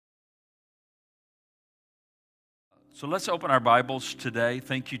So let's open our Bibles today.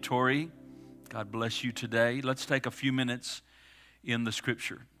 Thank you, Tori. God bless you today. Let's take a few minutes in the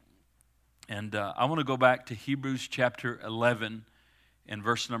Scripture. And I want to go back to Hebrews chapter 11 and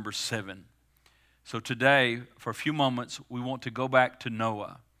verse number 7. So today, for a few moments, we want to go back to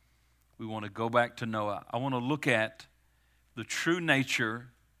Noah. We want to go back to Noah. I want to look at the true nature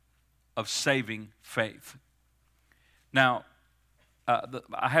of saving faith. Now,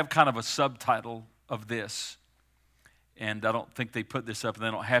 I have kind of a subtitle of this, and I don't think they put this up, and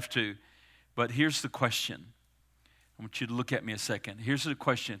they don't have to, but here's the question. I want you to look at me a second. Here's the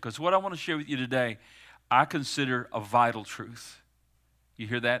question, because what I want to share with you today, I consider a vital truth. You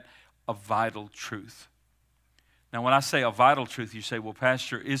hear that? A vital truth. Now, when I say a vital truth, you say, well,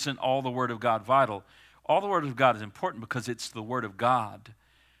 Pastor, isn't all the Word of God vital? All the Word of God is important because it's the Word of God,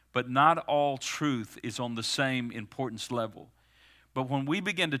 but not all truth is on the same importance level. But when we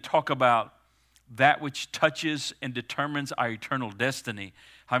begin to talk about that which touches and determines our eternal destiny,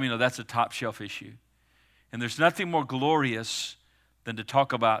 how many know that's a top shelf issue? And there's nothing more glorious than to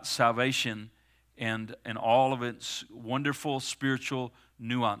talk about salvation and all of its wonderful spiritual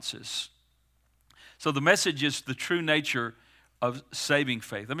nuances. So the message is the true nature of saving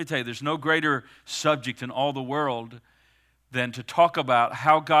faith. Let me tell you, there's no greater subject in all the world than to talk about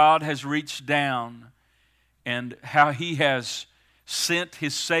how God has reached down and how He has sent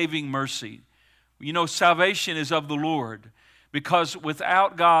His saving mercy. You know, salvation is of the Lord, because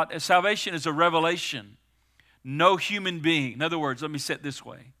without God, salvation is a revelation. No human being, in other words, let me say it this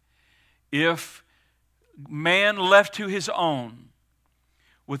way. If man left to his own,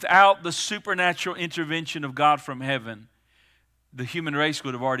 without the supernatural intervention of God from heaven, the human race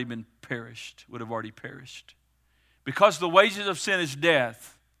would have already perished. Because the wages of sin is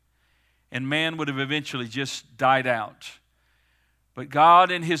death, and man would have eventually just died out. But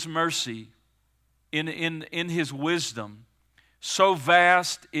God in His mercy, in His wisdom, so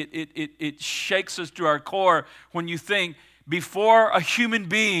vast, it shakes us to our core when you think before a human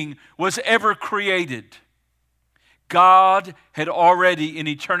being was ever created, God had already in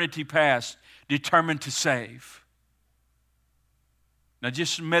eternity past determined to save. Now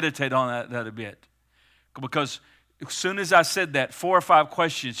just meditate on that a bit. Because as soon as I said that, 4 or 5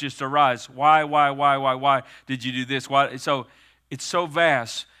 questions just arise. Why did you do this? Why? So it's so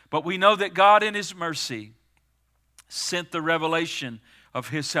vast. But we know that God in His mercy sent the revelation of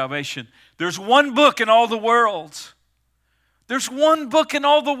His salvation. There's one book in all the world. There's one book in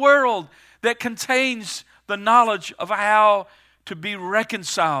all the world that contains the knowledge of how to be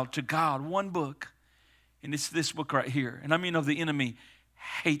reconciled to God. One book. And it's this book right here. And I mean, the enemy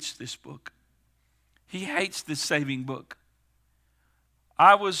hates this book. He hates this saving book.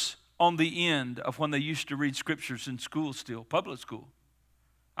 I was on the end of when they used to read scriptures in school still, public school.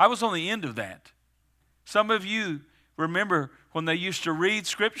 I was on the end of that. Some of you remember when they used to read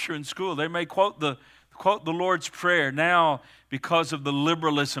scripture in school, they may quote the Lord's Prayer. Now, because of the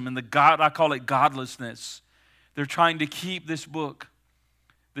liberalism and I call it godlessness, they're trying to keep this book,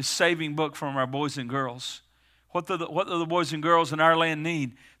 this saving book, from our boys and girls. What do the boys and girls in our land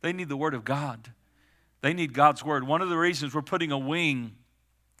need? They need the Word of God. They need God's Word. One of the reasons we're putting a wing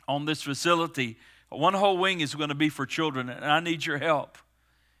on this facility, one whole wing is going to be for children, and I need your help.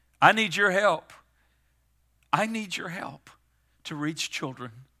 I need your help. I need your help to reach children.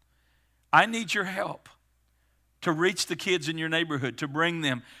 I need your help to reach the kids in your neighborhood, to bring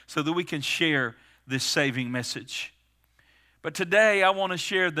them so that we can share this saving message. But today I want to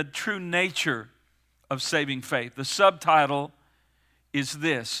share the true nature of saving faith. The subtitle is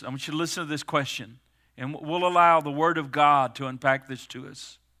this. I want you to listen to this question, and we'll allow the Word of God to unpack this to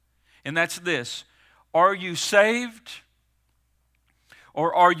us. And that's this: are you saved,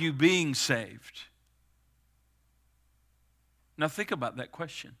 or are you being saved? Now think about that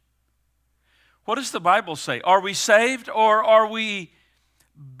question. What does the Bible say? Are we saved, or are we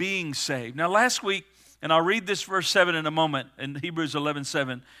being saved? Now last week, and I'll read this verse 7 in a moment in Hebrews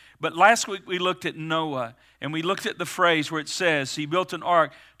 11:7, but last week we looked at Noah, and we looked at the phrase where it says he built an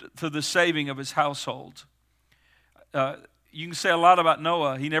ark to the saving of his household. You can say a lot about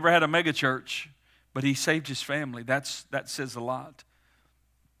Noah. He never had a megachurch, but he saved his family. That says a lot.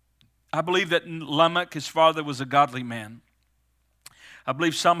 I believe that Lamech, his father, was a godly man. I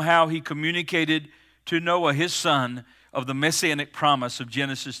believe somehow he communicated to Noah, his son, of the messianic promise of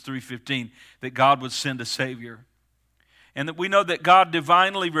Genesis 3:15, that God would send a Savior. And that we know that God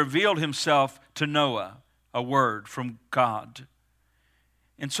divinely revealed Himself to Noah, a word from God.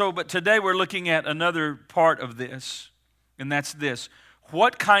 And so, but today we're looking at another part of this, and that's this: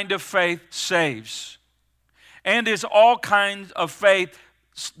 what kind of faith saves? And is all kinds of faith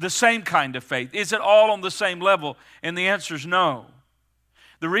the same kind of faith? Is it all on the same level? And the answer is no.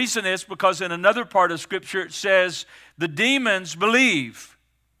 The reason is because in another part of Scripture it says the demons believe.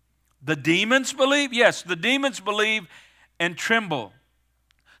 The demons believe? Yes, the demons believe and tremble.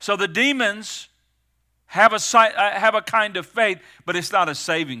 So the demons have a kind of faith, but it's not a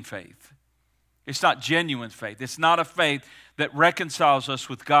saving faith. It's not genuine faith. It's not a faith that reconciles us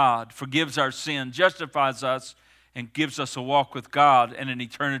with God, forgives our sin, justifies us, and gives us a walk with God and an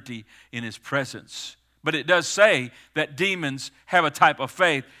eternity in His presence. But it does say that demons have a type of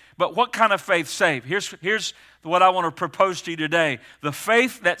faith. But what kind of faith saves? Here's what I want to propose to you today. The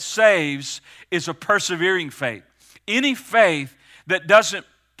faith that saves is a persevering faith. Any faith that doesn't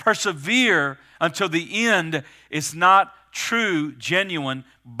persevere until the end is not true, genuine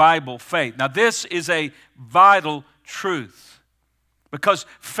Bible faith. Now, this is a vital truth because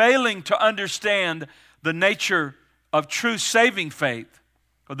failing to understand the nature of true saving faith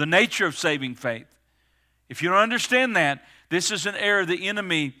or the nature of saving faith, if you don't understand that, this is an area of the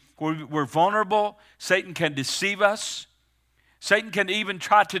enemy where we're vulnerable. Satan can deceive us. Satan can even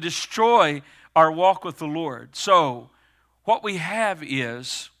try to destroy our walk with the Lord. So, what we have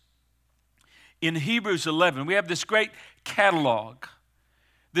is, in Hebrews 11, we have this great catalog,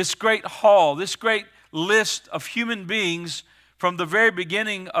 this great haul, this great list of human beings from the very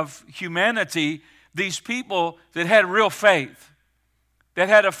beginning of humanity, these people that had real faith, that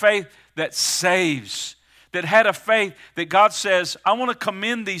had a faith that saves, that had a faith that God says, I want to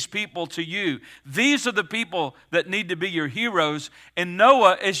commend these people to you. These are the people that need to be your heroes. And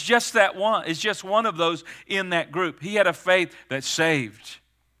Noah is just that one, is just one of those in that group. He had a faith that saved.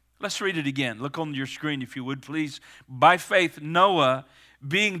 Let's read it again. Look on your screen if you would, please. By faith, Noah,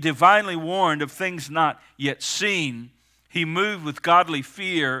 being divinely warned of things not yet seen, he moved with godly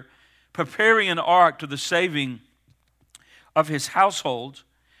fear, preparing an ark to the saving of his household,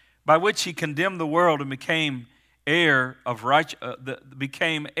 by which he condemned the world and became heir of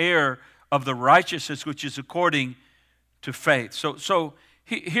the righteousness which is according to faith. So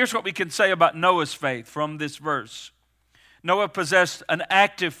here's what we can say about Noah's faith from this verse. Noah possessed an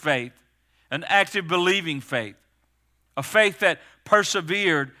active faith, an active believing faith, a faith that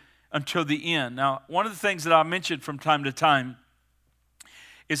persevered until the end. Now, one of the things that I mentioned from time to time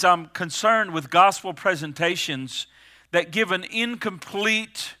is I'm concerned with gospel presentations that give an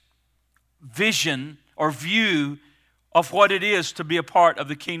incomplete vision or view of what it is to be a part of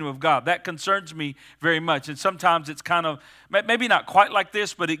the kingdom of God. That concerns me very much. And sometimes it's kind of, maybe not quite like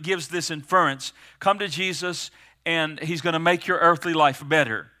this, but it gives this inference. Come to Jesus and He's going to make your earthly life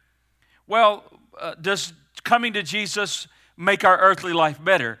better. Well, does coming to Jesus make our earthly life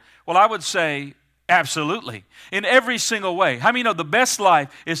better? Well, I would say absolutely. In every single way. How many know the best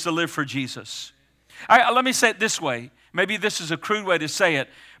life is to live for Jesus? Let me say it this way. Maybe this is a crude way to say it,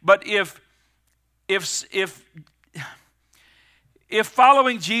 but if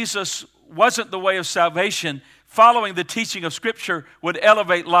following Jesus wasn't the way of salvation, following the teaching of Scripture would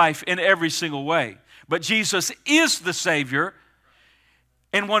elevate life in every single way. But Jesus is the Savior,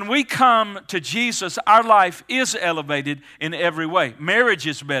 and when we come to Jesus, our life is elevated in every way. Marriage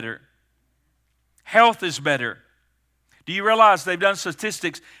is better. Health is better. Do you realize they've done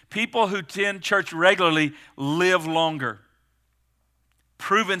statistics? People who attend church regularly live longer.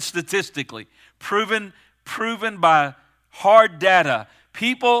 Proven statistically. Proven by hard data.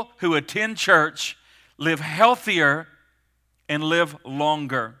 People who attend church live healthier and live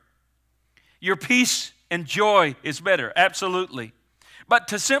longer. Your peace and joy is better, absolutely. But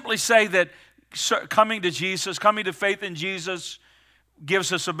to simply say that coming to Jesus, coming to faith in Jesus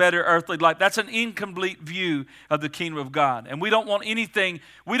gives us a better earthly life, that's an incomplete view of the kingdom of God. And we don't want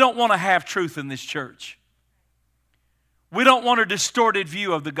to have truth in this church. We don't want a distorted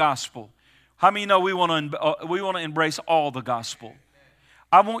view of the gospel. How many know we want to embrace all the gospel?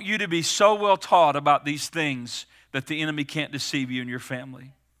 I want you to be so well taught about these things that the enemy can't deceive you and your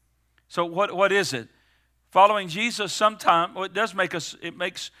family. So what is it? Following Jesus sometimes, it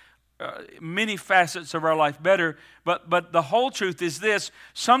makes many facets of our life better, but the whole truth is this: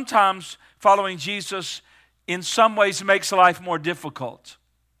 sometimes following Jesus in some ways makes life more difficult.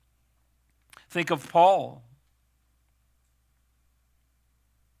 Think of Paul.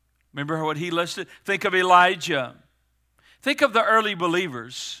 Remember what he listed? Think of Elijah. Think of the early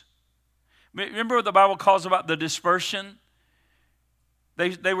believers. Remember what the Bible calls about the dispersion?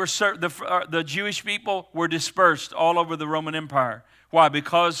 The Jewish people were dispersed all over the Roman Empire. Why?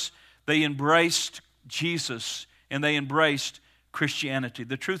 Because they embraced Jesus and they embraced Christianity.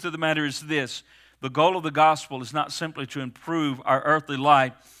 The truth of the matter is this: the goal of the gospel is not simply to improve our earthly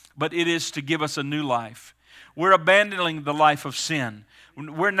life, but it is to give us a new life. We're abandoning the life of sin.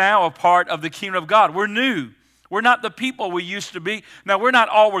 We're now a part of the kingdom of God. We're new. We're not the people we used to be. Now, we're not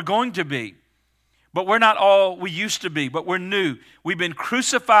all we're going to be. But we're not all we used to be, but we're new. We've been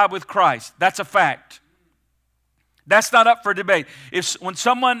crucified with Christ. That's a fact. That's not up for debate. When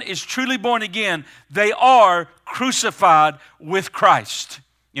someone is truly born again, they are crucified with Christ.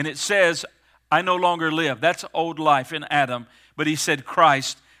 And it says, I no longer live. That's old life in Adam. But he said,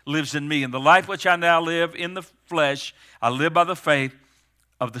 Christ lives in me. And the life which I now live in the flesh, I live by the faith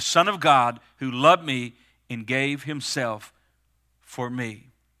of the Son of God who loved me and gave himself for me.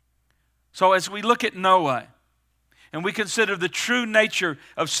 So as we look at Noah and we consider the true nature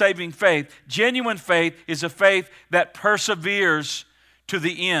of saving faith, genuine faith is a faith that perseveres to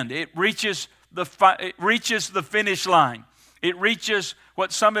the end. It reaches the finish line. It reaches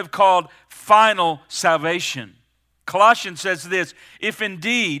what some have called final salvation. Colossians says this, if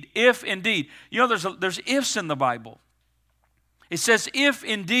indeed, you know there's ifs in the Bible. It says, if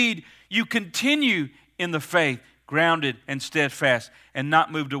indeed you continue in the faith, grounded and steadfast, and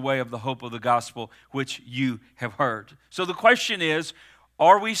not moved away of the hope of the gospel which you have heard. So the question is,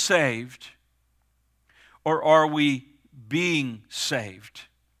 are we saved or are we being saved?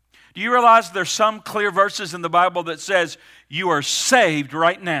 Do you realize there's some clear verses in the Bible that says you are saved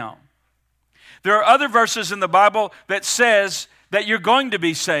right now? There are other verses in the Bible that says that you're going to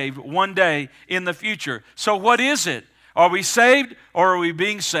be saved one day in the future. So what is it? Are we saved or are we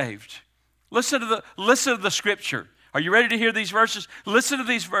being saved? Listen to the scripture. Are you ready to hear these verses? Listen to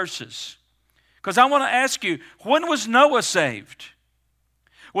these verses. Because I want to ask you, when was Noah saved?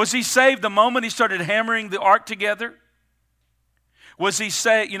 Was he saved the moment he started hammering the ark together? Was he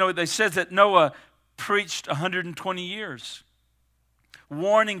saved? You know, they said that Noah preached 120 years,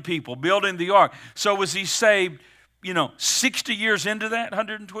 warning people, building the ark. So was he saved, 60 years into that,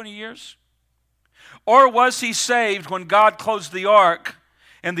 120 years? Or was he saved when God closed the ark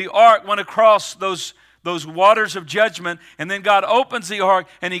and the ark went across those waters of judgment, and then God opens the ark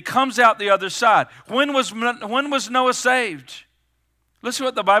and he comes out the other side? When was Noah saved? Listen to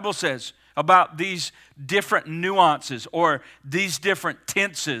what the Bible says about these different nuances or these different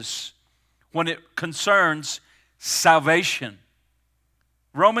tenses when it concerns salvation.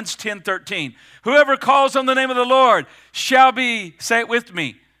 Romans 10:13. Whoever calls on the name of the Lord shall be, say it with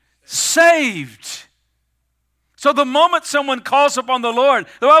me, saved. So the moment someone calls upon the Lord,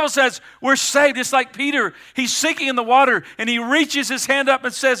 the Bible says we're saved. It's like Peter. He's sinking in the water and he reaches his hand up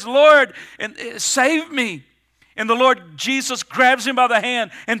and says, Lord, save me. And the Lord Jesus grabs him by the hand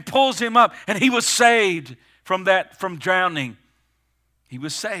and pulls him up, and he was saved from drowning. He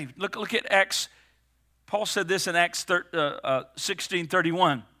was saved. Look at Acts. Paul said this in Acts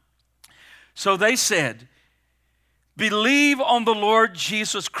 16:31. So they said, believe on the Lord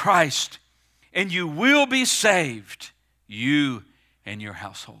Jesus Christ, and you will be saved, you and your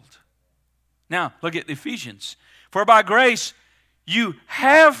household. Now, look at Ephesians. For by grace you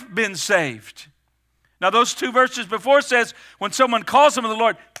have been saved. Now, those two verses before says when someone calls them the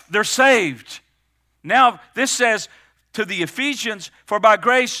Lord, they're saved. Now, this says to the Ephesians, for by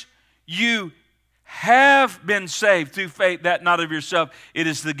grace you have been saved through faith, that not of yourself. It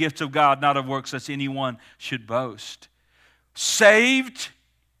is the gift of God, not of works, lest anyone should boast. Saved,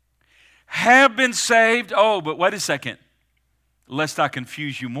 have been saved. Oh, but wait a second, lest I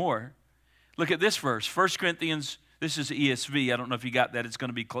confuse you more. Look at this verse, 1 Corinthians, this is ESV. I don't know if you got that. It's going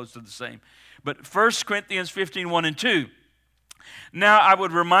to be close to the same. But 1 Corinthians 15:1 and 2. Now I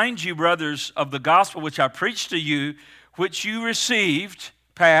would remind you, brothers, of the gospel which I preached to you, which you received,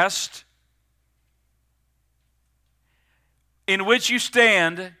 past, in which you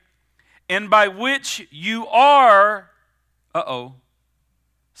stand, and by which you are,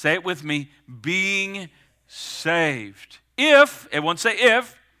 say it with me, being saved. If, everyone say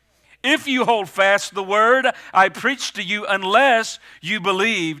if you hold fast the word I preached to you, unless you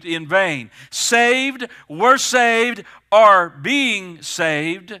believed in vain. Saved, were saved, are being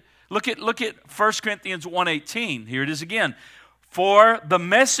saved. Look at 1 Corinthians 1:18. Here it is again. For the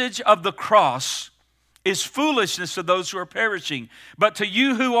message of the cross is foolishness to those who are perishing, but to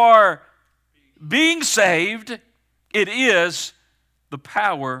you who are being saved, it is the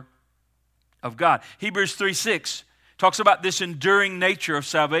power of God. Hebrews 3:6 talks about this enduring nature of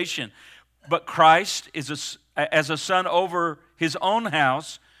salvation. But Christ is as a son over his own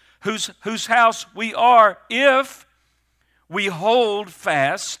house, whose house we are if we hold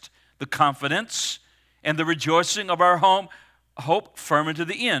fast the confidence and the rejoicing of our hope firm unto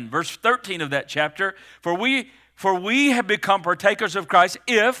the end. Verse 13 of that chapter, for we have become partakers of Christ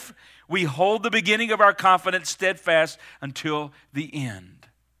if we hold the beginning of our confidence steadfast until the end.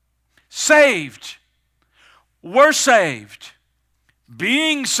 Saved, were saved,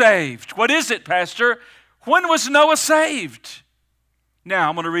 being saved. What is it, Pastor? When was Noah saved? Now,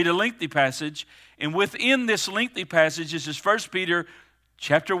 I'm going to read a lengthy passage, and within this lengthy passage is 1 Peter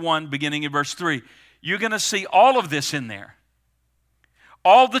chapter 1, beginning in verse 3. You're going to see all of this in there.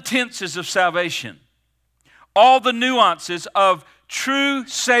 All the tenses of salvation. All the nuances of true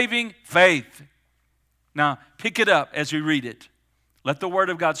saving faith. Now, pick it up as we read it. Let the Word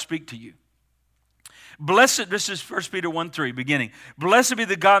of God speak to you. Blessed, this is 1 Peter 1:3, beginning. Blessed be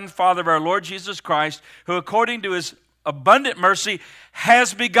the God and Father of our Lord Jesus Christ, who according to His abundant mercy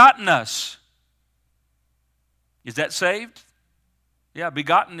has begotten us. Is that saved? Yeah,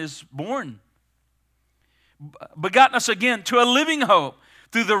 begotten is born. Begotten us again to a living hope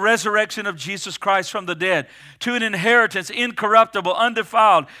through the resurrection of Jesus Christ from the dead, to an inheritance incorruptible,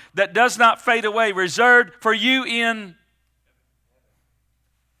 undefiled, that does not fade away, reserved for you in...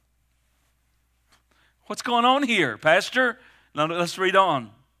 What's going on here, Pastor? Now let's read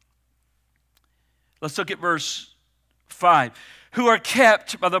on. Let's look at verse 5. Who are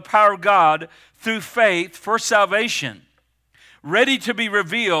kept by the power of God through faith for salvation, ready to be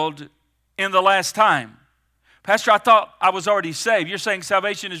revealed in the last time. Pastor, I thought I was already saved. You're saying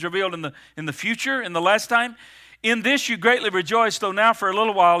salvation is revealed in the future, in the last time? In this you greatly rejoice, though now for a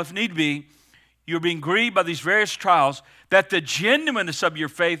little while, if need be, you're being grieved by these various trials, that the genuineness of your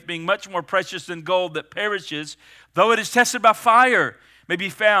faith, being much more precious than gold that perishes, though it is tested by fire, may be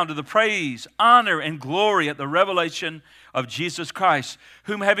found to the praise, honor, and glory at the revelation of Jesus Christ,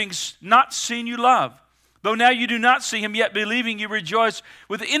 whom having not seen you love, though now you do not see Him, yet believing you rejoice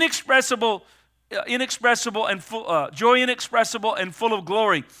with inexpressible and joy inexpressible and full of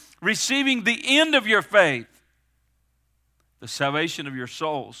glory, receiving the end of your faith, the salvation of your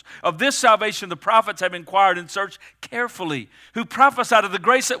souls. Of this salvation the prophets have inquired and searched carefully, who prophesied of the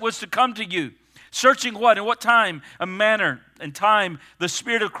grace that was to come to you, searching what? In what time, a manner, and time the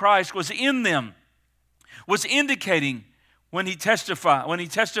Spirit of Christ was in them, was indicating when he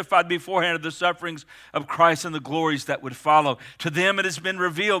testified beforehand of the sufferings of Christ and the glories that would follow. To them it has been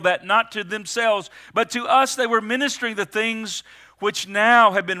revealed that not to themselves, but to us they were ministering the things which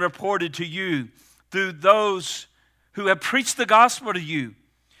now have been reported to you through those who have preached the gospel to you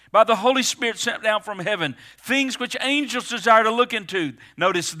by the Holy Spirit sent down from heaven, things which angels desire to look into.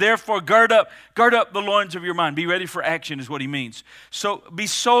 Notice, therefore, gird up the loins of your mind. Be ready for action is what he means. So be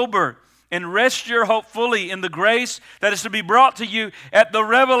sober and rest your hope fully in the grace that is to be brought to you at the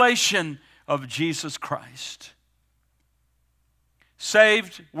revelation of Jesus Christ.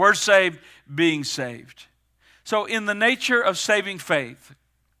 Saved, we're saved, being saved. So in the nature of saving faith,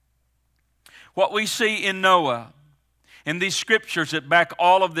 what we see in Noah, in these scriptures that back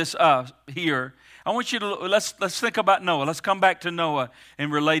all of this up here, I want you to, let's think about Noah. Let's come back to Noah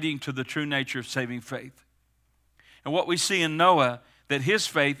and relating to the true nature of saving faith. And what we see in Noah, that his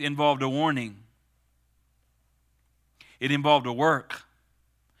faith involved a warning. It involved a work,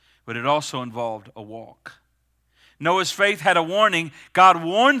 but it also involved a walk. Noah's faith had a warning. God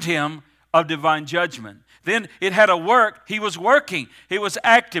warned him of divine judgment. Then it had a work. He was working. He was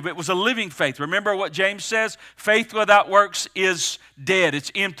active. It was a living faith. Remember what James says? Faith without works is dead.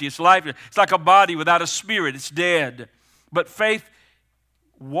 It's empty. It's lifeless. It's like a body without a spirit. It's dead. But faith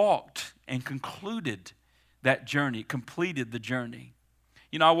walked and concluded that journey, completed the journey.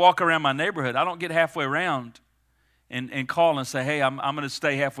 You know, I walk around my neighborhood. I don't get halfway around and call and say, hey, I'm going to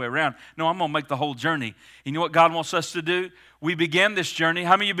stay halfway around. No, I'm going to make the whole journey. You know what God wants us to do? We began this journey.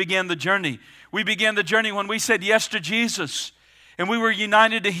 How many of you began the journey? We began the journey when we said yes to Jesus, and we were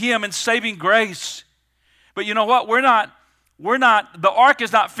united to Him in saving grace. But you know what? The ark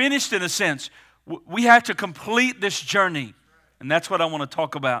is not finished in a sense. We have to complete this journey, and that's what I want to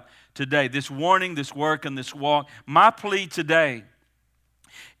talk about today, this warning, this work, and this walk. My plea today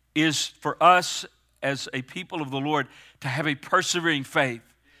is for us as a people of the Lord to have a persevering faith,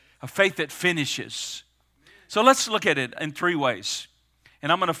 a faith that finishes. So let's look at it in three ways.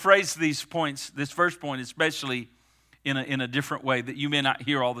 And I'm going to phrase these points, this first point especially, in a different way that you may not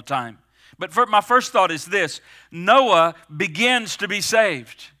hear all the time. But my first thought is this: Noah begins to be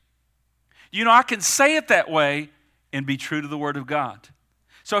saved. You know, I can say it that way and be true to the Word of God.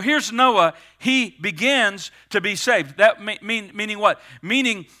 So here's Noah. He begins to be saved. That meaning what?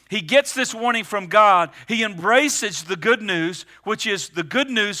 Meaning he gets this warning from God. He embraces the good news, which is the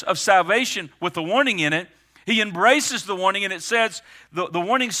good news of salvation with the warning in it. He embraces the warning, and it says, the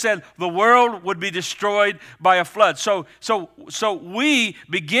warning said the world would be destroyed by a flood. So we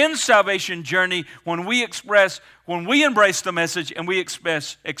begin salvation journey when we embrace the message and we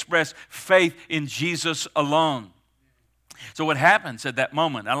express faith in Jesus alone. So what happens at that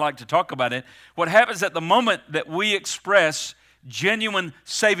moment, I like to talk about it, what happens at the moment that we express genuine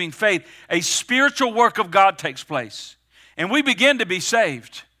saving faith, a spiritual work of God takes place. And we begin to be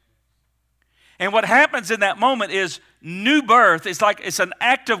saved. And what happens in that moment is new birth. It's an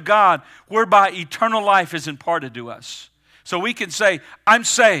act of God whereby eternal life is imparted to us. So we can say, I'm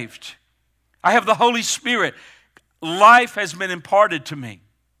saved. I have the Holy Spirit. Life has been imparted to me.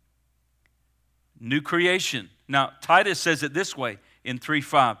 New creation. Now, Titus says it this way in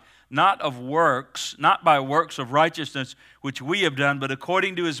 3:5. Not of works, not by works of righteousness which we have done, but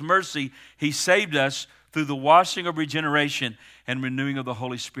according to His mercy, He saved us through the washing of regeneration and renewing of the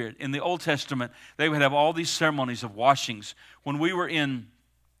Holy Spirit. In the Old Testament, they would have all these ceremonies of washings. When we were in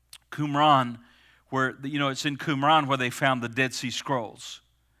Qumran, where, it's in Qumran where they found the Dead Sea Scrolls.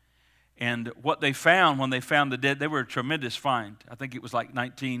 And what they found when they found they were a tremendous find. I think it was like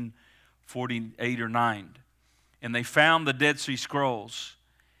 1948 or 9. And they found the Dead Sea Scrolls.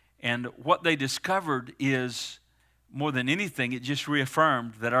 And what they discovered is, more than anything, it just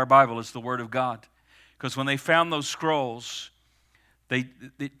reaffirmed that our Bible is the Word of God. Because when they found those scrolls, they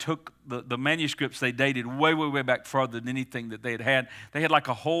took the manuscripts, they dated way, way, way back farther than anything that they had had. They had like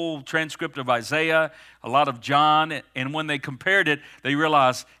a whole transcript of Isaiah, a lot of John, and when they compared it, they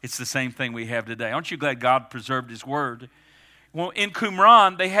realized it's the same thing we have today. Aren't you glad God preserved His Word? Well, in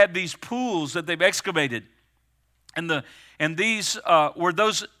Qumran, they had these pools that they've excavated. And these were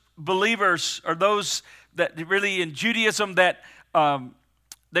those believers, or those that really in Judaism that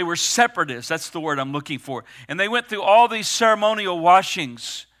they were separatists. That's the word I'm looking for. And they went through all these ceremonial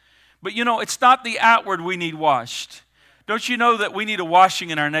washings. But it's not the outward we need washed. Don't you know that we need a washing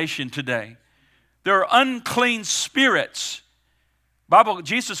in our nation today? There are unclean spirits.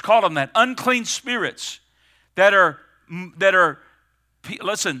 Jesus called them that, unclean spirits that are.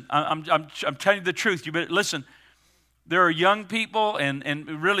 Listen, I'm telling you the truth. You better listen. There are young people and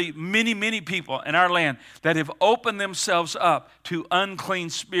really many, many people in our land that have opened themselves up to unclean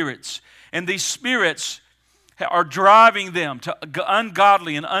spirits. And these spirits are driving them to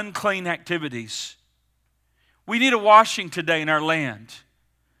ungodly and unclean activities. We need a washing today in our land.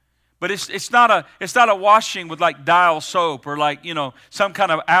 But it's not a washing with like Dial soap or like, some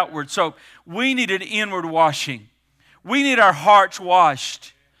kind of outward soap. We need an inward washing. We need our hearts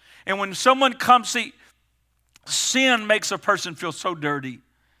washed. And when someone comes, sin makes a person feel so dirty.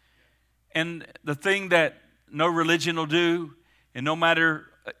 And the thing that no religion will do, and no matter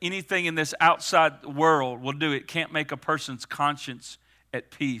anything in this outside world will do, it can't make a person's conscience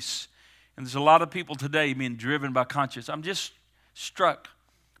at peace. And there's a lot of people today being driven by conscience. I'm just struck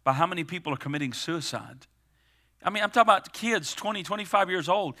by how many people are committing suicide. I'm talking about kids, 20, 25 years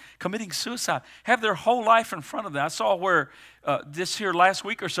old, committing suicide, have their whole life in front of them. I saw where this here last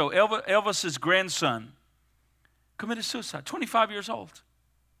week or so, Elvis's grandson committed suicide, 25 years old.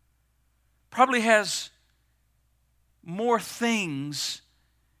 Probably has more things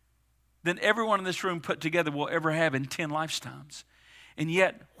than everyone in this room put together will ever have in 10 lifetimes. And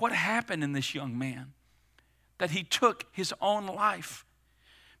yet, what happened in this young man? That he took his own life.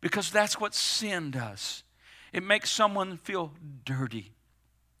 Because that's what sin does. It makes someone feel dirty.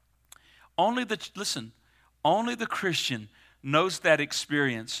 Only the Christian knows that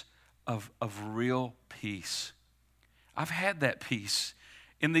experience of real peace. I've had that peace.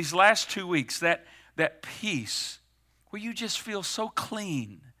 In these last 2 weeks, that peace where you just feel so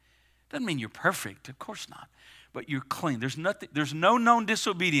clean. Doesn't mean you're perfect, of course not. But you're clean. There's no known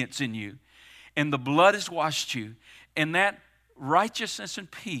disobedience in you. And the blood has washed you. And that righteousness and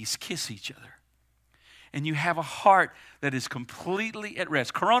peace kiss each other. And you have a heart that is completely at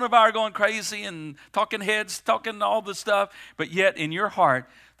rest. Coronavirus going crazy and talking heads, talking all this stuff. But yet in your heart,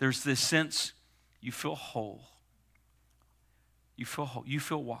 there's this sense you feel whole. You feel whole. You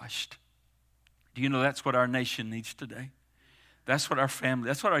feel washed. Do you know that's what our nation needs today? That's what our family,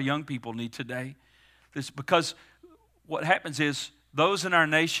 that's what our young people need today. Because what happens is those in our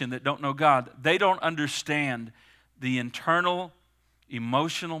nation that don't know God, they don't understand the internal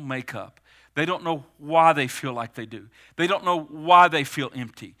emotional makeup. They don't know why they feel like they do. They don't know why they feel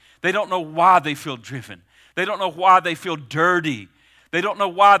empty. They don't know why they feel driven. They don't know why they feel dirty. They don't know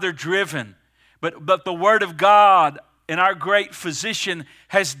why they're driven. But the Word of God and our great physician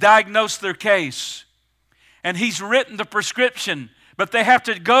has diagnosed their case. And He's written the prescription, but they have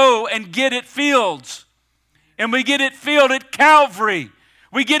to go and get it filled. And we get it filled at Calvary.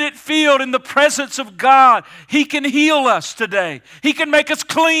 We get it filled in the presence of God. He can heal us today. He can make us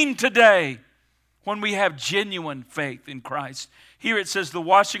clean today when we have genuine faith in Christ. Here it says the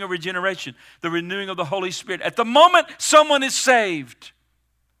washing of regeneration, the renewing of the Holy Spirit. At the moment someone is saved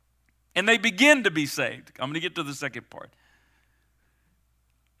and they begin to be saved. I'm going to get to the second part.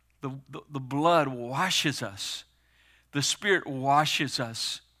 The blood washes us. The Spirit washes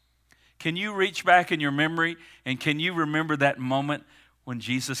us. Can you reach back in your memory and can you remember that moment when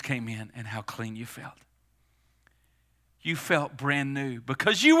Jesus came in and how clean you felt? You felt brand new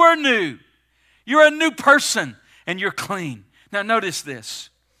because you were new. You're a new person and you're clean. Now notice this.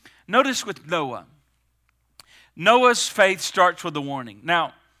 Notice with Noah. Noah's faith starts with a warning.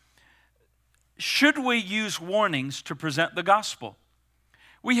 Now, should we use warnings to present the gospel?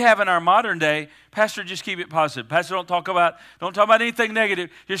 We have in our modern day, Pastor, just keep it positive. Pastor, don't talk about anything negative.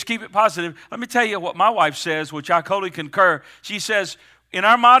 Just keep it positive. Let me tell you what my wife says, which I totally concur. She says, in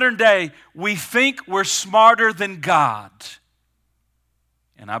our modern day, we think we're smarter than God.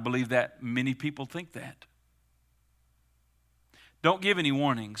 And I believe that many people think that. Don't give any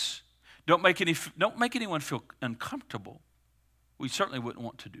warnings. Don't make anyone feel uncomfortable. We certainly wouldn't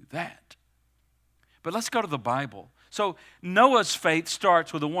want to do that. But let's go to the Bible. So Noah's faith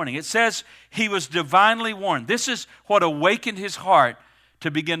starts with a warning. It says he was divinely warned. This is what awakened his heart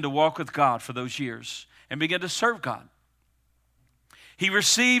to begin to walk with God for those years and begin to serve God. He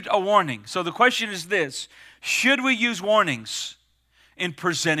received a warning. So the question is this: should we use warnings in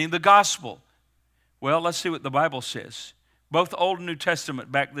presenting the gospel? Well, let's see what the Bible says. Both Old and New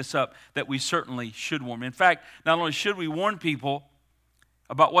Testament back this up, that we certainly should warn. In fact, not only should we warn people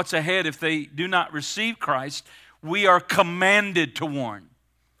about what's ahead if they do not receive Christ, we are commanded to warn.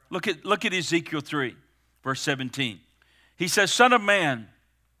 Look at Ezekiel 3, verse 17. He says, Son of man,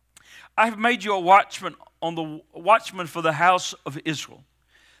 I have made you a watchman for the house of Israel.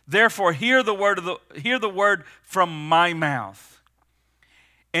 Therefore, hear the word from my mouth,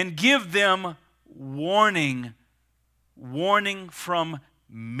 and give them warning from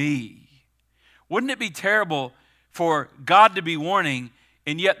me. Wouldn't it be terrible for God to be warning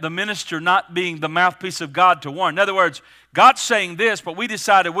and yet the minister not being the mouthpiece of God to warn? In other words, God's saying this, but we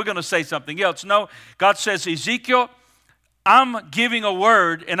decided we're going to say something else. No, God says, Ezekiel, I'm giving a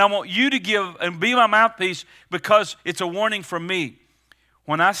word, and I want you to give and be my mouthpiece because it's a warning from me.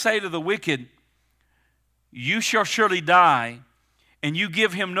 When I say to the wicked, you shall surely die, and you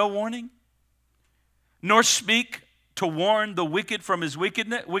give him no warning, nor speak to warn the wicked from his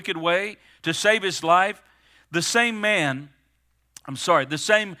wicked way to save his life, the same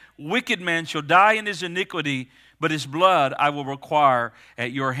wicked man shall die in his iniquity, but his blood I will require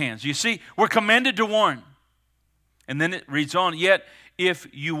at your hands. You see, we're commanded to warn. And then it reads on, yet if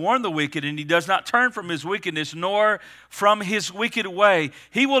you warn the wicked and he does not turn from his wickedness nor from his wicked way,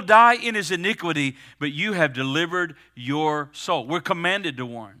 he will die in his iniquity, but you have delivered your soul. We're commanded to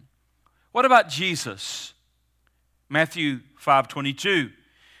warn. What about Jesus? Matthew 5:22.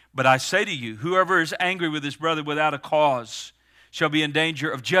 But I say to you, whoever is angry with his brother without a cause shall be in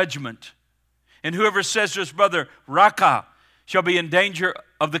danger of judgment. And whoever says to his brother, Raka, shall be in danger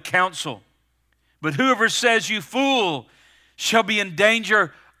of the council. But whoever says, you fool, shall be in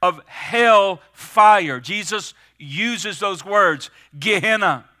danger of hell fire. Jesus uses those words,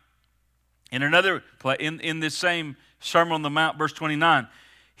 Gehenna. In another place, in this same Sermon on the Mount, verse 29,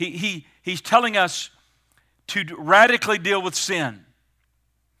 he's telling us to radically deal with sin.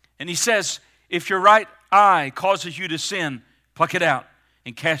 And he says, if your right eye causes you to sin, pluck it out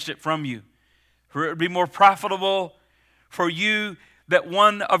and cast it from you. For it would be more profitable for you that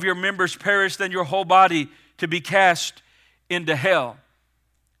one of your members perish than your whole body to be cast into hell.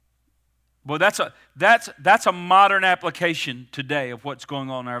 Boy, that's a modern application today of what's going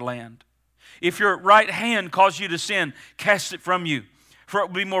on in our land. If your right hand causes you to sin, cast it from you. For it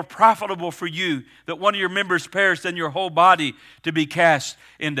will be more profitable for you that one of your members perish than your whole body to be cast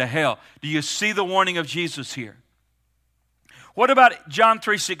into hell. Do you see the warning of Jesus here? What about John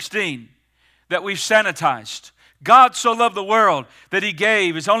 3:16 that we've sanitized? God so loved the world that he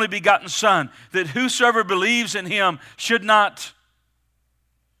gave his only begotten Son, that whosoever believes in him should not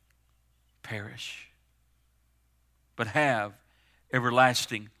perish, but have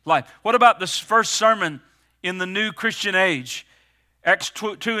everlasting life. What about this first sermon in the new Christian age? Acts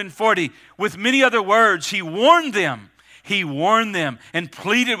 2:40, with many other words, he warned them and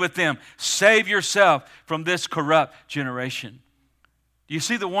pleaded with them, save yourself from this corrupt generation. Do you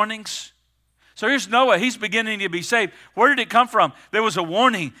see the warnings? So here's Noah. He's beginning to be saved. Where did it come from? There was a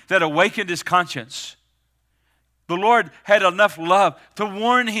warning that awakened his conscience. The Lord had enough love to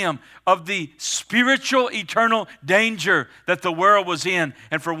warn him of the spiritual, eternal danger that the world was in.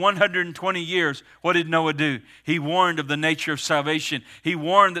 And for 120 years, what did Noah do? He warned of the nature of salvation. He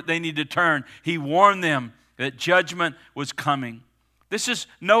warned that they need to turn. He warned them that judgment was coming. This is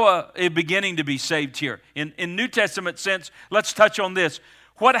Noah beginning to be saved here. In New Testament sense, let's touch on this.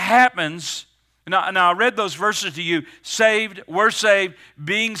 What happens, now I read those verses to you, saved, we're saved,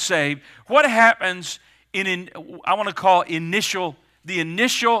 being saved. What happens I want to call the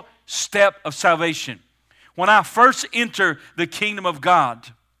initial step of salvation. When I first enter the kingdom of God.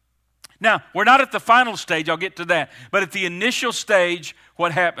 Now, we're not at the final stage, I'll get to that. But at the initial stage,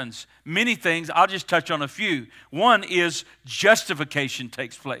 what happens? Many things, I'll just touch on a few. One is justification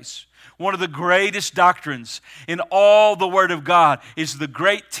takes place. One of the greatest doctrines in all the Word of God is the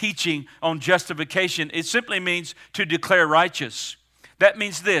great teaching on justification. It simply means to declare righteous. That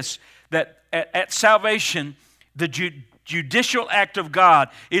means this, that at salvation, the judicial act of God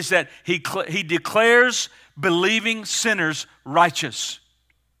is that He declares believing sinners righteous.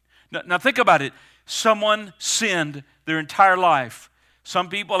 Now think about it. Someone sinned their entire life. Some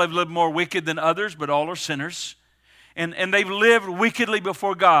people have lived more wicked than others, but all are sinners. And they've lived wickedly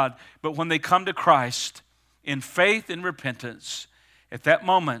before God. But when they come to Christ in faith and repentance, at that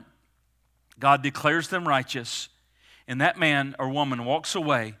moment, God declares them righteous. And that man or woman walks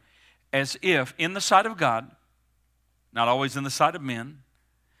away as if in the sight of God, not always in the sight of men,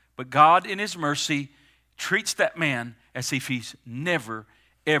 but God in His mercy treats that man as if he's never,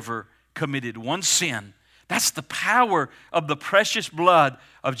 ever committed one sin. That's the power of the precious blood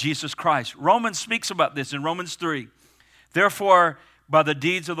of Jesus Christ. Romans speaks about this in Romans 3. Therefore, by the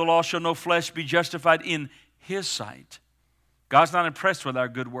deeds of the law shall no flesh be justified in His sight. God's not impressed with our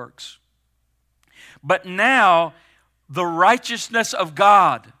good works. But now, the righteousness of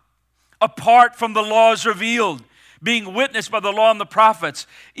God, apart from the law, is revealed, being witnessed by the law and the prophets,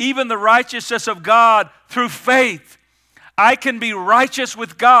 even the righteousness of God through faith. I can be righteous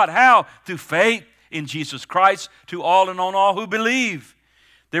with God. How? Through faith in Jesus Christ to all and on all who believe.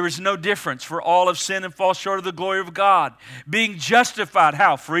 There is no difference, for all have sinned and fall short of the glory of God. Being justified,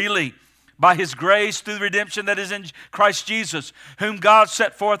 how? Freely, by His grace through the redemption that is in Christ Jesus, whom God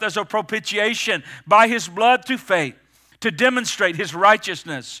set forth as a propitiation by His blood through faith, to demonstrate His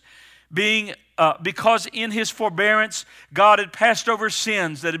righteousness, because in His forbearance God had passed over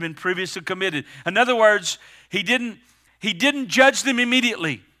sins that had been previously committed. In other words, He didn't judge them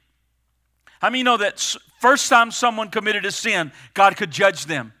immediately. How many know that first time someone committed a sin, God could judge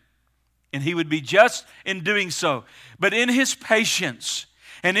them, and He would be just in doing so. But in His patience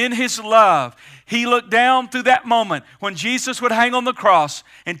and in His love, He looked down through that moment when Jesus would hang on the cross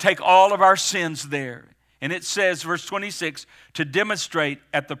and take all of our sins there. And it says, verse 26, to demonstrate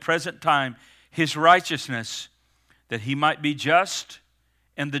at the present time His righteousness, that He might be just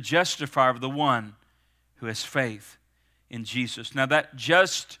and the justifier of the one who has faith in Jesus. Now that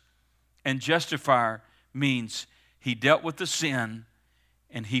just and justifier means He dealt with the sin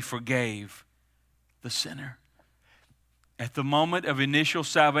and He forgave the sinner. At the moment of initial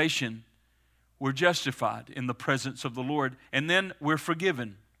salvation, we're justified in the presence of the Lord, and then we're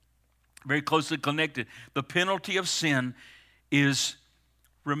forgiven. Very closely connected. The penalty of sin is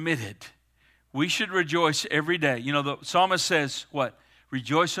remitted. We should rejoice every day. You know, the psalmist says, what?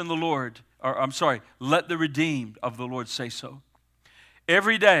 Rejoice in the Lord. Let the redeemed of the Lord say so.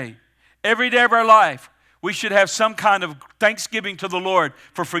 Every day of our life, we should have some kind of thanksgiving to the Lord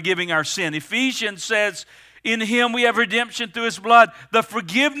for forgiving our sin. Ephesians says, in Him we have redemption through His blood, the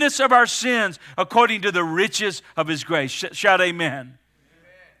forgiveness of our sins according to the riches of His grace. Shout amen.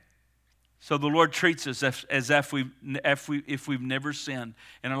 So the Lord treats us as if we've never sinned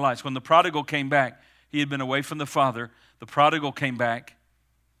in our lives. When the prodigal came back, he had been away from the Father. The prodigal came back,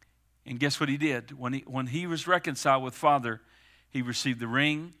 and guess what he did? When he was reconciled with Father, he received the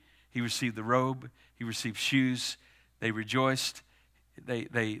ring, he received the robe, he received shoes. They rejoiced,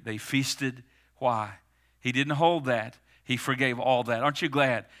 they feasted. Why? He didn't hold that. He forgave all that. Aren't you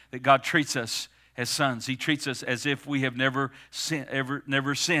glad that God treats us as sons? He treats us as if we have never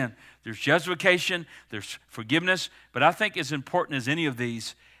sinned. There's justification, there's forgiveness, but I think as important as any of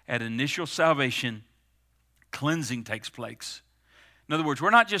these, at initial salvation, cleansing takes place. In other words, we're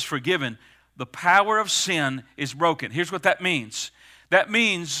not just forgiven, the power of sin is broken. Here's what that means. That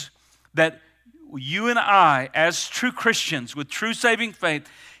means that you and I, as true Christians with true saving faith,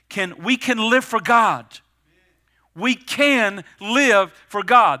 we can live for God. We can live for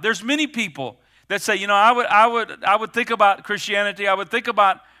God. There's many people that say, I would think about Christianity, I would think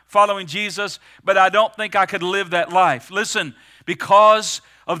about following Jesus, but I don't think I could live that life. Listen, because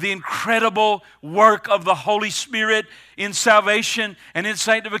of the incredible work of the Holy Spirit in salvation and in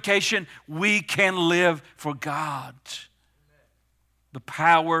sanctification, we can live for God. The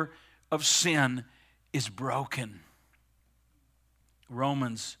power of sin is broken.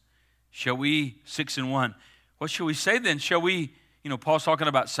 Romans, 6:1. What shall we say then? Shall we, Paul's talking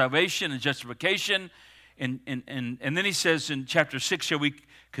about salvation and justification, and then he says in chapter 6, shall we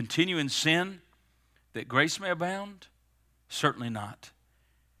continue in sin that grace may abound? Certainly not.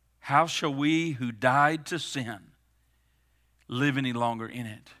 how shall we who died to sin live any longer in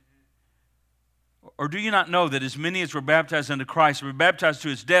it? Or do you not know that as many as were baptized unto Christ were baptized to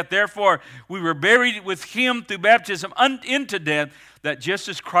his death? Therefore, we were buried with him through baptism into death, that just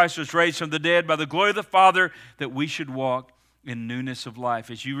as Christ was raised from the dead by the glory of the Father, that we should walk in newness of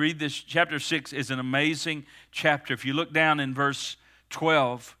life. As you read this, chapter 6 is an amazing chapter. If you look down in verse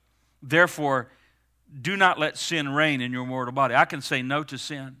 12, therefore, do not let sin reign in your mortal body. I can say no to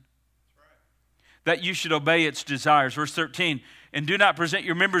sin. That you should obey its desires. Verse 13, and do not present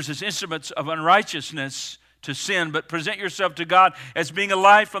your members as instruments of unrighteousness to sin, but present yourself to God as being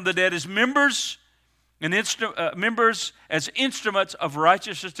alive from the dead, as members as instruments of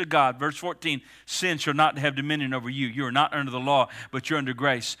righteousness to God. Verse 14, sin shall not have dominion over you. You are not under the law, but you're under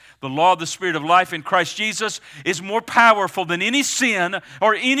grace. The law of the Spirit of life in Christ Jesus is more powerful than any sin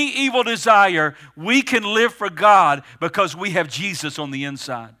or any evil desire. We can live for God because we have Jesus on the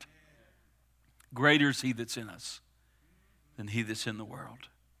inside. Greater is he that's in us than he that's in the world.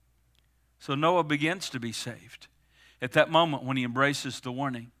 So Noah begins to be saved at that moment when he embraces the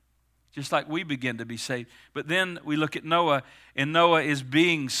warning, just like we begin to be saved. But then we look at Noah, and Noah is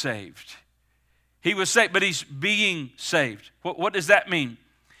being saved. He was saved, but he's being saved. What does that mean?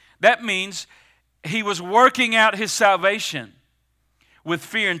 That means he was working out his salvation with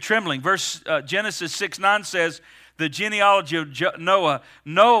fear and trembling. Genesis 6:9 says, the genealogy of Noah.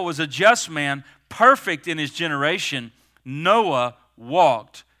 Noah was a just man, perfect in his generation. Noah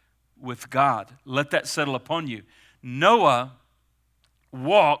walked with God. Let that settle upon you. Noah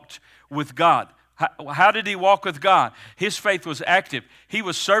walked with God. How did he walk with God? His faith was active. He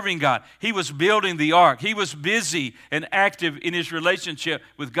was serving God. He was building the ark. He was busy and active in his relationship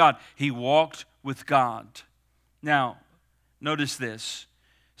with God. He walked with God. Now, notice this.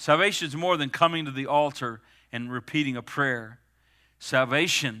 Salvation is more than coming to the altar and repeating a prayer.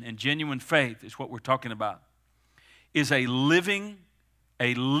 Salvation and genuine faith is what we're talking about. Is a living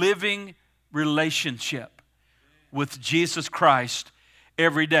relationship with Jesus Christ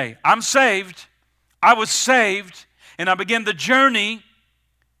every day. I'm saved. I was saved, and I began the journey,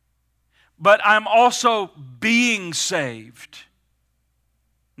 but I'm also being saved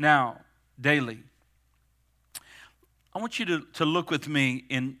now, daily. I want you to look with me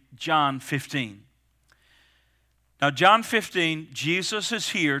in John 15. Now, John 15, Jesus is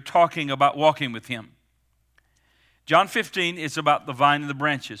here talking about walking with him. John 15 is about the vine and the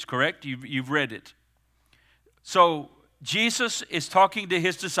branches, correct? You've read it. So, Jesus is talking to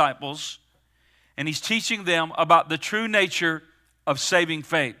his disciples, and he's teaching them about the true nature of saving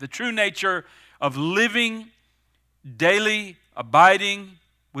faith, the true nature of living daily, abiding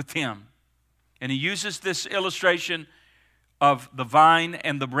with him. And he uses this illustration of the vine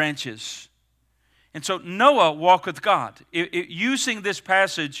and the branches. And so Noah walked with God. Using this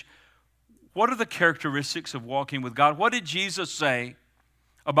passage, what are the characteristics of walking with God? What did Jesus say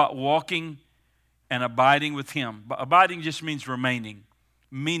about walking and abiding with him? Abiding just means remaining.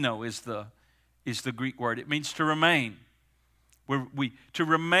 Meno is the Greek word. It means to remain. To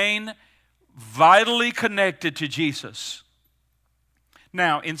remain vitally connected to Jesus.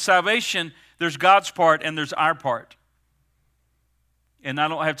 Now, in salvation, there's God's part and there's our part. And I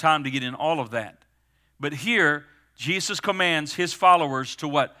don't have time to get in all of that. But here, Jesus commands his followers to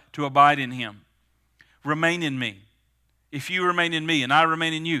what? To abide in him. Remain in me. If you remain in me and I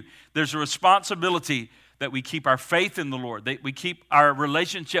remain in you, there's a responsibility that we keep our faith in the Lord, that we keep our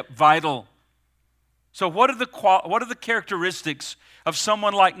relationship vital. So what are the characteristics of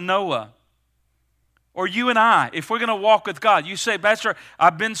someone like Noah? Or you and I, if we're going to walk with God. You say, Pastor,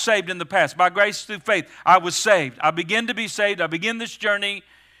 I've been saved in the past. By grace through faith, I was saved. I begin to be saved. I begin this journey.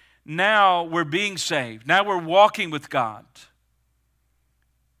 Now we're being saved. Now we're walking with God.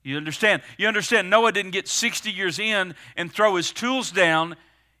 You understand? You understand Noah didn't get 60 years in and throw his tools down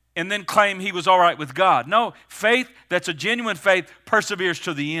and then claim he was all right with God. No, faith that's a genuine faith perseveres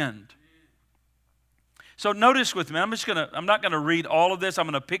to the end. So notice with me, I'm not going to read all of this. I'm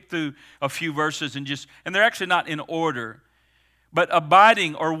going to pick through a few verses and they're actually not in order. But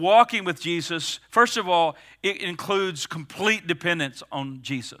abiding or walking with Jesus, first of all, it includes complete dependence on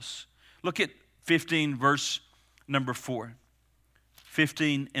Jesus. Look at 15, verse number 4.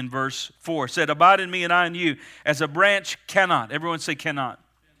 15 and verse 4 said, abide in me and I in you, as a branch cannot. Everyone say cannot.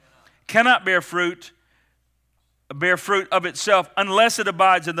 Cannot bear fruit of itself unless it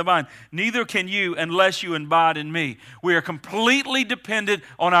abides in the vine. Neither can you unless you abide in me. We are completely dependent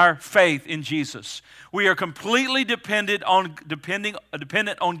on our faith in Jesus. We are completely dependent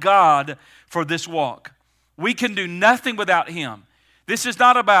on God for this walk. We can do nothing without him. This is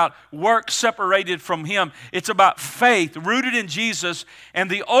not about work separated from Him. It's about faith rooted in Jesus, and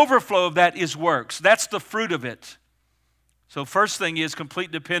the overflow of that is works. That's the fruit of it. So first thing is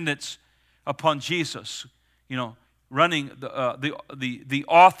complete dependence upon Jesus. Running the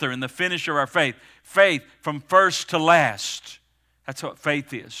author and the finisher of our faith. Faith from first to last. That's what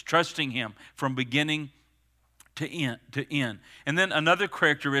faith is. Trusting Him from beginning to end. And then another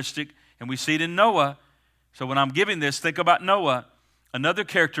characteristic, and we see it in Noah. So when I'm giving this, think about Noah. Another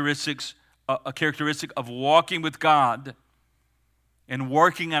characteristic of walking with God and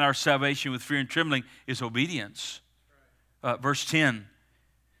working on our salvation with fear and trembling is obedience. Verse 10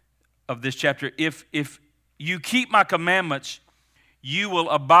 of this chapter, if you keep my commandments, you will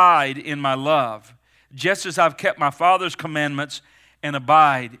abide in my love, just as I've kept my Father's commandments and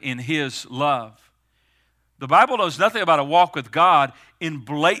abide in His love. The Bible knows nothing about a walk with God in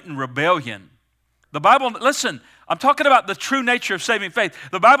blatant rebellion. The Bible, listen, I'm talking about the true nature of saving faith.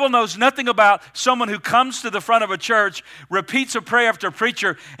 The Bible knows nothing about someone who comes to the front of a church, repeats a prayer after a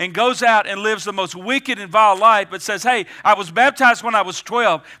preacher, and goes out and lives the most wicked and vile life, but says, hey, I was baptized when I was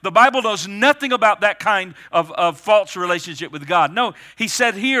 12. The Bible knows nothing about that kind of false relationship with God. No, He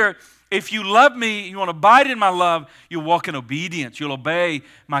said here, if you love me, you want to abide in my love, you'll walk in obedience. You'll obey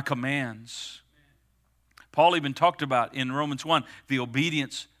my commands. Paul even talked about in Romans 1, the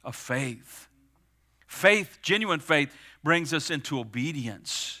obedience of faith. Faith, genuine faith, brings us into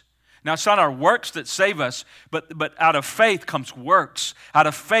obedience. Now, it's not our works that save us, but out of faith comes works. Out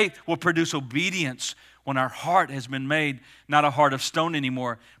of faith will produce obedience when our heart has been made not a heart of stone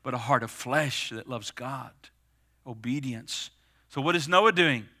anymore, but a heart of flesh that loves God. Obedience. So what is Noah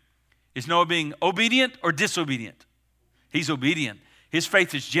doing? Is Noah being obedient or disobedient? He's obedient. His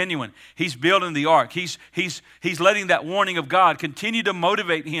faith is genuine. He's building the ark. He's letting that warning of God continue to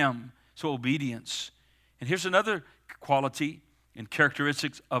motivate him. So obedience. And here's another quality and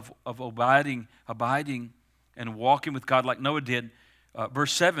characteristics of abiding and walking with God like Noah did.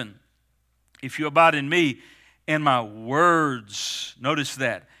 Verse 7, if you abide in me and my words, notice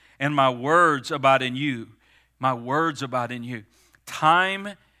that, and my words abide in you. My words abide in you. Time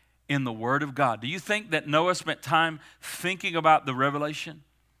in the Word of God. Do you think that Noah spent time thinking about the revelation?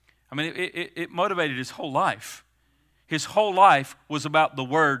 I mean, it motivated his whole life. His whole life was about the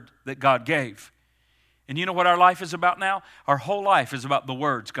Word that God gave. And you know what our life is about now? Our whole life is about the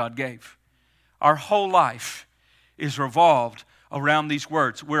words God gave. Our whole life is revolved around these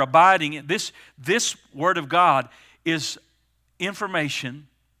words. We're abiding in this Word of God is information,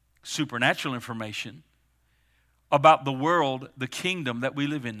 supernatural information, about the world, the kingdom that we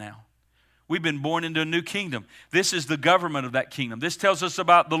live in now. We've been born into a new kingdom. This is the government of that kingdom. This tells us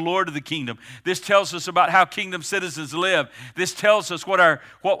about the Lord of the kingdom. This tells us about how kingdom citizens live. This tells us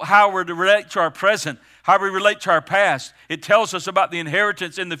how we're to relate to our present, how we relate to our past. It tells us about the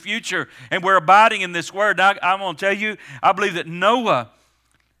inheritance in the future, and we're abiding in this word. Now, I'm going to tell you, I believe that Noah,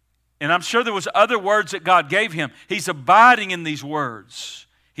 and I'm sure there was other words that God gave him, he's abiding in these words.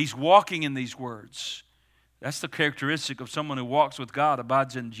 He's walking in these words. That's the characteristic of someone who walks with God,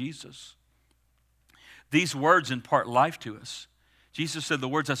 abides in Jesus. These words impart life to us. Jesus said, the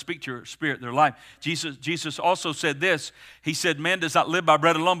words I speak to your spirit, they're life. Jesus also said this. He said, man does not live by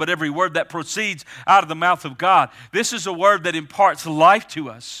bread alone, but every word that proceeds out of the mouth of God. This is a word that imparts life to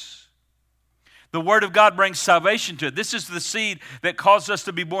us. The Word of God brings salvation to it. This is the seed that causes us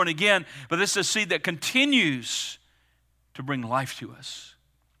to be born again, but this is a seed that continues to bring life to us.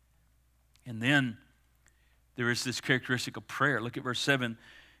 And then there is this characteristic of prayer. Look at verse 7.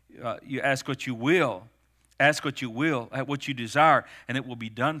 You ask what you will. Ask what you will, what you desire, and it will be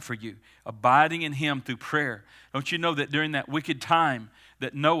done for you. Abiding in Him through prayer. Don't you know that during that wicked time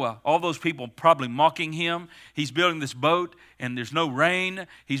that Noah, all those people probably mocking him, he's building this boat and there's no rain.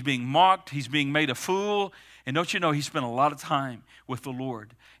 He's being mocked. He's being made a fool. And don't you know he spent a lot of time with the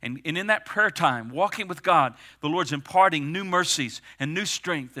Lord. And in that prayer time, walking with God, the Lord's imparting new mercies and new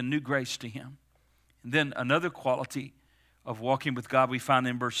strength and new grace to him. And then another quality of walking with God we find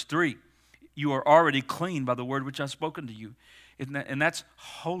in verse 3. You are already clean by the word which I've spoken to you. And that's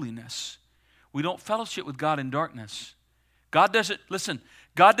holiness. We don't fellowship with God in darkness. God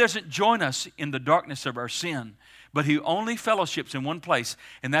doesn't join us in the darkness of our sin, but He only fellowships in one place,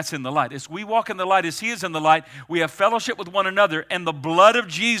 and that's in the light. As we walk in the light, as He is in the light, we have fellowship with one another, and the blood of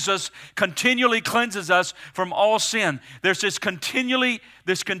Jesus continually cleanses us from all sin. There's this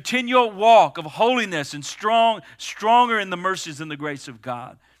continual walk of holiness and stronger in the mercies and the grace of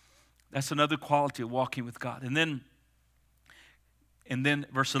God. That's another quality of walking with God. And then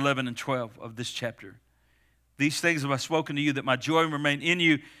verse 11 and 12 of this chapter. These things have I spoken to you, that my joy remain in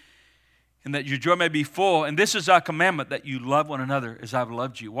you, and that your joy may be full. And this is our commandment, that you love one another as I've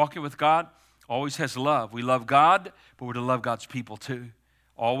loved you. Walking with God always has love. We love God, but we're to love God's people too.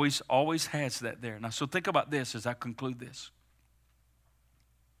 Always has that there. Now, so think about this as I conclude this.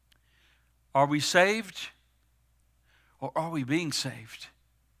 Are we saved, or are we being saved?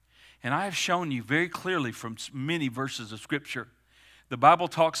 And I have shown you very clearly from many verses of Scripture. The Bible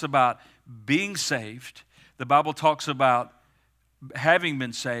talks about being saved. The Bible talks about having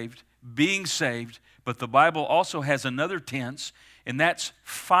been saved, being saved. But the Bible also has another tense, and that's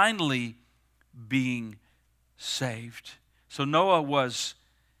finally being saved. So Noah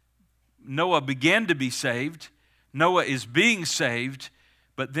began to be saved. Noah is being saved,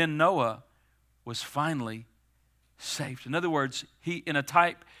 but then Noah was finally saved. In other words, he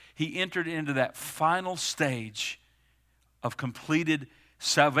entered into that final stage of completed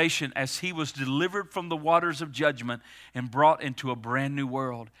salvation as he was delivered from the waters of judgment and brought into a brand new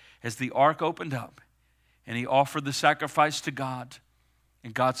world. As the ark opened up and he offered the sacrifice to God,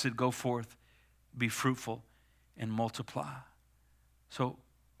 and God said, go forth, be fruitful, and multiply. So,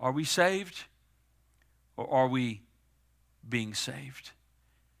 are we saved, or are we being saved?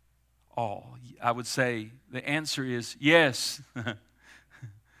 I would say the answer is yes.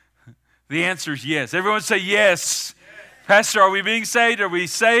 The answer is yes. Everyone say yes. Pastor, are we being saved? Are we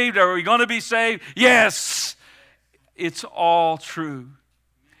saved? Are we going to be saved? Yes. It's all true.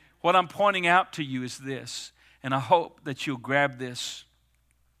 What I'm pointing out to you is this, and I hope that you'll grab this.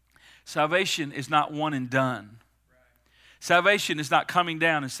 Salvation is not one and done. Salvation is not coming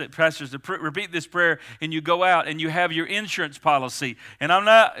down and say, pastors, repeat this prayer, and you go out and you have your insurance policy. And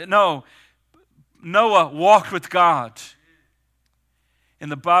no. Noah walked with God.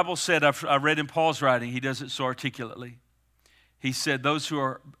 And the Bible said, I read in Paul's writing, he does it so articulately. He said, those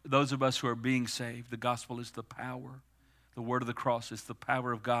of us who are being saved, the gospel is the power. The word of the cross is the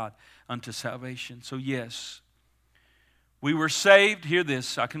power of God unto salvation. So yes, we were saved. Hear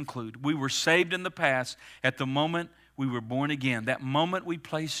this, I conclude. We were saved in the past at the moment we were born again. That moment we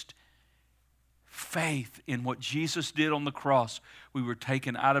placed faith in what Jesus did on the cross, we were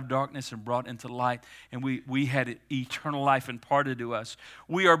taken out of darkness and brought into light, and we had eternal life imparted to us.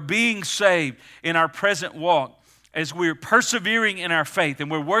 We are being saved in our present walk as we're persevering in our faith,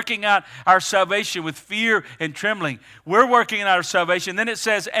 and we're working out our salvation with fear and trembling. We're working out our salvation. Then it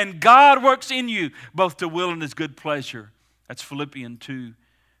says, and God works in you both to will and his good pleasure. That's Philippians 2,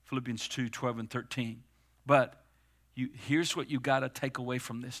 12 and 13. But here's what you got to take away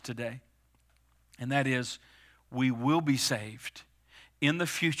from this today. And that is, we will be saved in the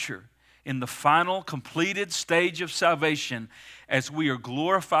future, in the final completed stage of salvation, as we are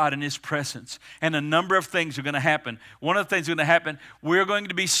glorified in his presence. And a number of things are going to happen. One of the things going to happen, we're going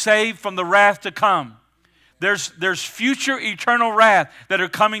to be saved from the wrath to come. There's future eternal wrath that are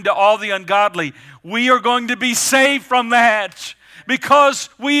coming to all the ungodly. We are going to be saved from that. Because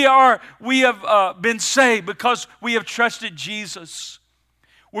we have been saved, because we have trusted Jesus.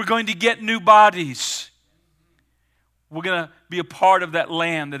 We're going to get new bodies. We're going to be a part of that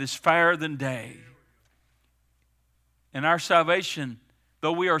land that is fairer than day. And our salvation,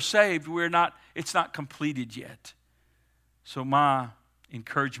 though we are saved, it's not completed yet. So my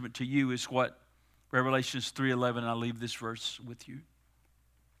encouragement to you is what Revelation 3:11, I'll leave this verse with you.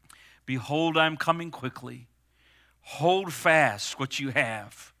 Behold, I'm coming quickly. Hold fast what you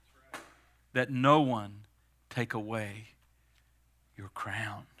have, that no one take away your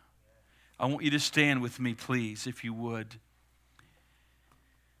crown. I want you to stand with me, please, if you would.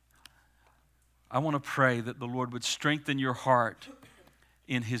 I want to pray that the Lord would strengthen your heart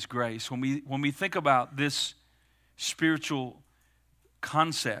in his grace. When we think about this spiritual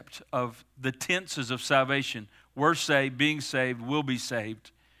concept of the tenses of salvation, we're saved, being saved, will be saved,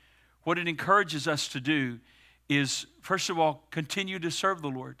 what it encourages us to do is, first of all, continue to serve the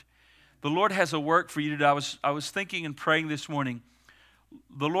Lord. The Lord has a work for you to do. I was thinking and praying this morning.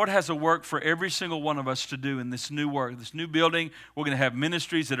 The Lord has a work for every single one of us to do in this new work, this new building. We're going to have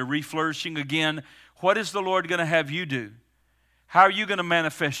ministries that are reflourishing again. What is the Lord going to have you do? How are you going to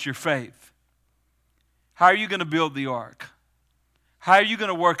manifest your faith? How are you going to build the ark? How are you going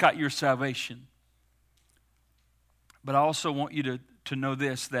to work out your salvation? But I also want you to know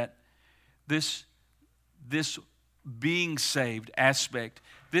this, that this being saved aspect,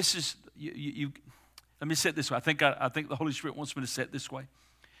 this is, let me say it this way. I think the Holy Spirit wants me to say it this way.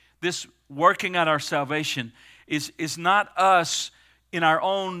 This working out our salvation is not us in our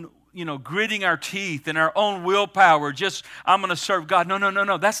own, gritting our teeth in our own willpower. Just, I'm going to serve God.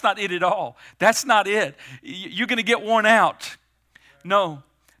 No. That's not it at all. That's not it. You're going to get worn out. No.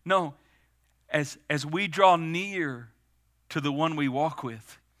 As we draw near to the one we walk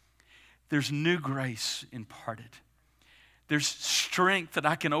with, there's new grace imparted. There's strength that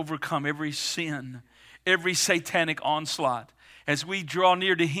I can overcome every sin, every satanic onslaught. As we draw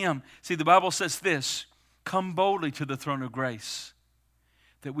near to Him, see, the Bible says this, come boldly to the throne of grace,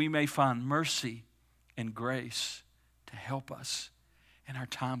 that we may find mercy and grace to help us in our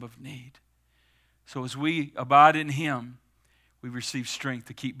time of need. So as we abide in Him, we receive strength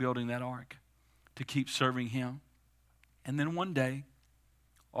to keep building that ark, to keep serving Him. And then one day,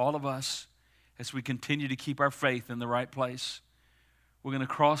 all of us, as we continue to keep our faith in the right place, we're going to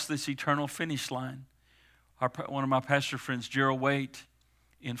cross this eternal finish line. One of my pastor friends, Gerald Waite,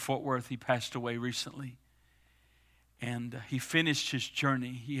 in Fort Worth, he passed away recently. And he finished his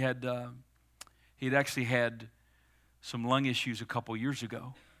journey. He had actually had some lung issues a couple years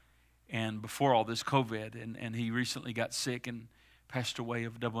ago, and before all this COVID, and he recently got sick and passed away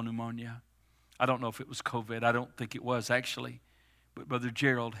of double pneumonia. I don't know if it was COVID. I don't think it was actually. But Brother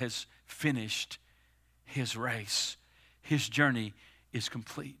Gerald has finished his race. His journey is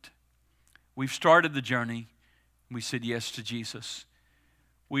complete. We've started the journey. We said yes to Jesus.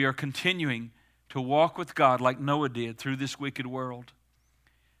 We are continuing to walk with God like Noah did through this wicked world.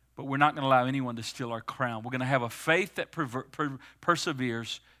 But we're not going to allow anyone to steal our crown. We're going to have a faith that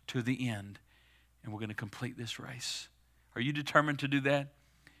perseveres to the end. And we're going to complete this race. Are you determined to do that?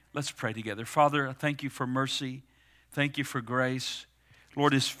 Let's pray together. Father, I thank you for mercy. Thank you for grace.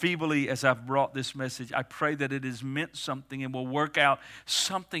 Lord, as feebly as I've brought this message, I pray that it has meant something and will work out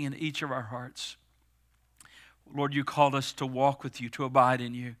something in each of our hearts. Lord, you called us to walk with you, to abide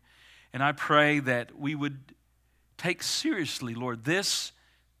in you. And I pray that we would take seriously, Lord, this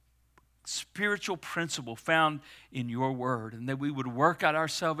spiritual principle found in your word, and that we would work out our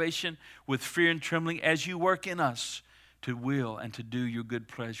salvation with fear and trembling as you work in us to will and to do your good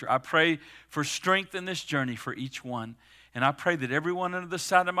pleasure. I pray for strength in this journey for each one. And I pray that everyone under the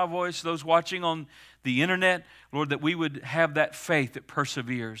sound of my voice, those watching on the internet, Lord, that we would have that faith that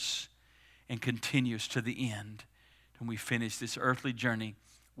perseveres and continues to the end. And we finish this earthly journey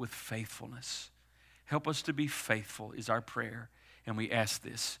with faithfulness. Help us to be faithful is our prayer. And we ask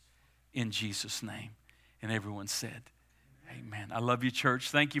this in Jesus' name. And everyone said, amen. I love you,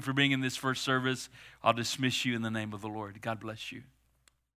 church. Thank you for being in this first service. I'll dismiss you in the name of the Lord. God bless you.